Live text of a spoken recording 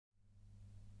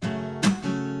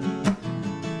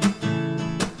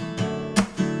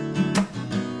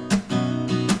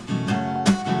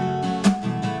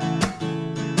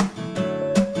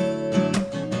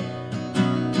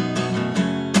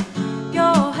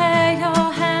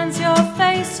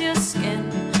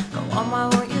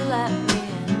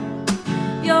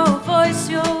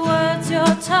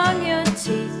tongue, your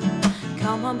teeth.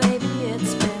 Come on, baby,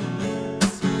 it's been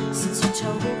years since you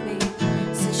told me,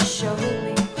 since you showed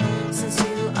me, since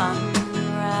you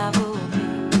unraveled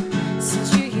me,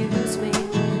 since you used me,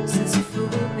 since you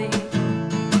fooled me.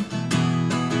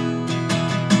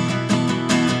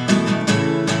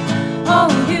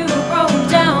 Oh, you broke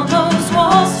down those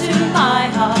walls to my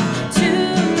heart, to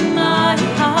my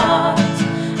heart.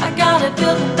 I gotta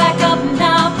build them back up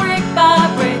now, brick by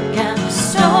brick and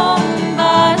stone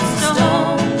by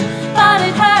stone. But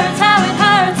it hurts, how it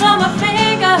hurts, all my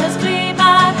fingers bleed,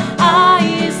 my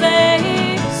eyes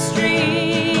they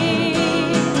stream.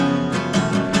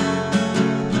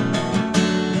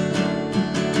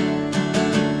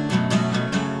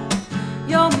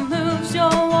 Your moves, your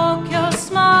walk, your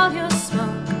smile, your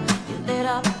smoke, you lit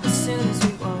up as soon as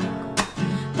we woke.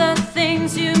 The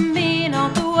things you mean, all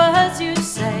the words you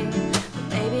say, but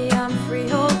baby, I'm free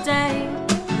all day.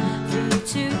 For you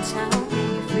to tell me,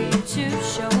 for you to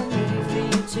show me, for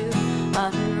you to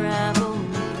unravel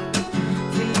me,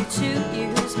 for you to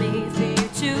use me, for you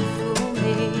to fool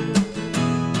me.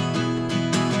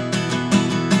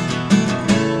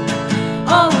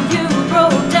 Oh, you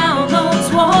broke down those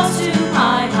walls to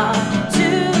my heart, to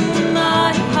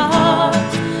my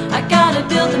heart. I gotta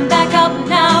build them back up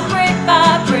now, brick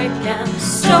by brick and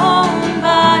stone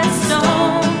by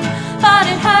stone. But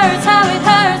it hurts, how it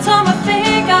hurts, all my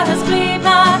fingers bleed,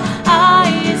 my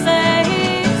eyes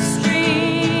they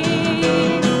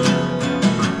stream.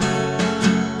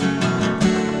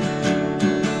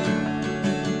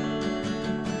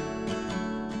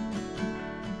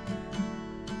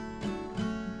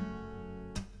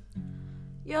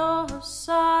 Your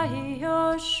sigh,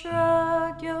 your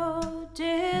shrug, your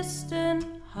distant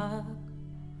hug,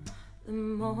 the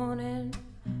morning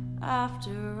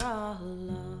after our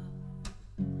love.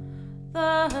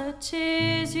 The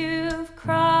tears you've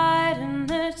cried and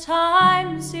the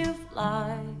times you've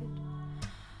lied.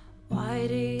 Why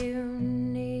do you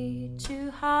need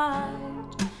to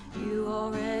hide? You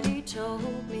already told